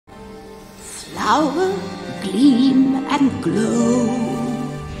Flower, gleam and glow.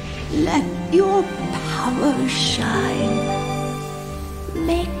 Let your power shine.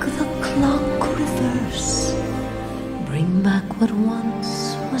 Make the clock reverse. Bring back what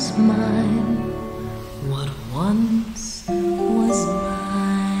once was mine. What once was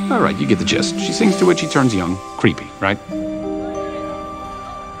mine. All right, you get the gist. She sings to it, she turns young. Creepy, right?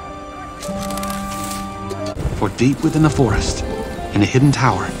 For deep within the forest, in a hidden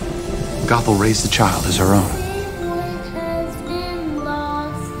tower, Gothel raised the child as her own. What has been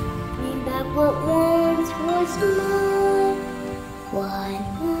lost? Bring back what once was mine. What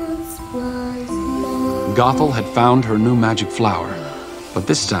once was mine. Gothel had found her new magic flower, but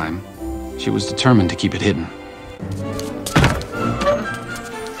this time, she was determined to keep it hidden.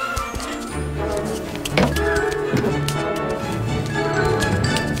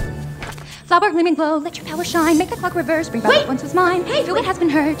 Flower, gleam and glow, let your power shine. Make the clock reverse, bring back what once was mine. Hey, Do what has been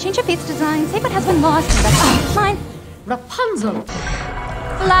heard, change your fate's design. Save what has been lost, bring back what was mine. Rapunzel.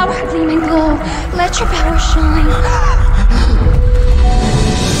 Flower, gleam and glow, let your power shine.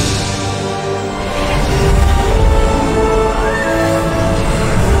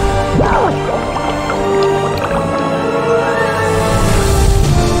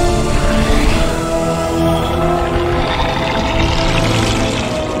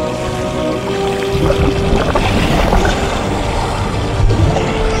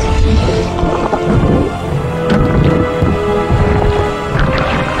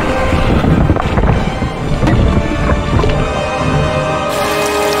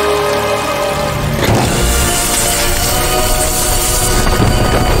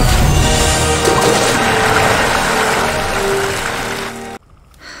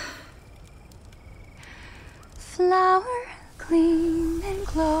 Flower, gleam and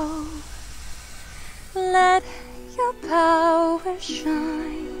glow, let your power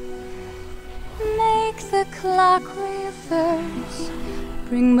shine. Make the clock reverse,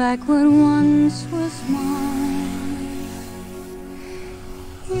 bring back what once was mine.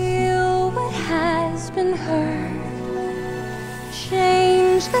 Heal what has been heard,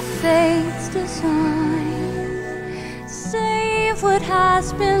 change the fate's design. Save what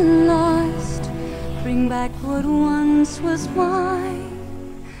has been lost, bring back what once was mine.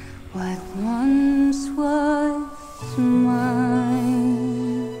 What once was mine.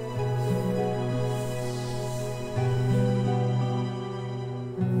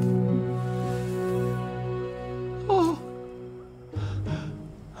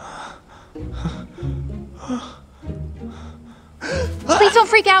 Please don't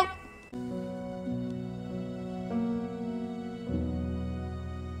freak out.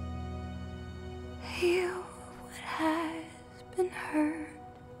 Heal what has been heard.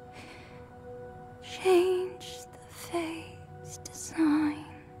 Change the fate's design.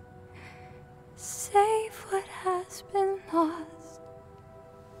 Save what has been lost.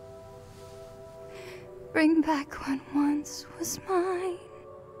 Bring back what once was mine.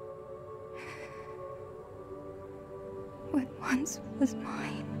 What once was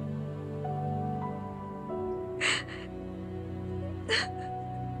mine.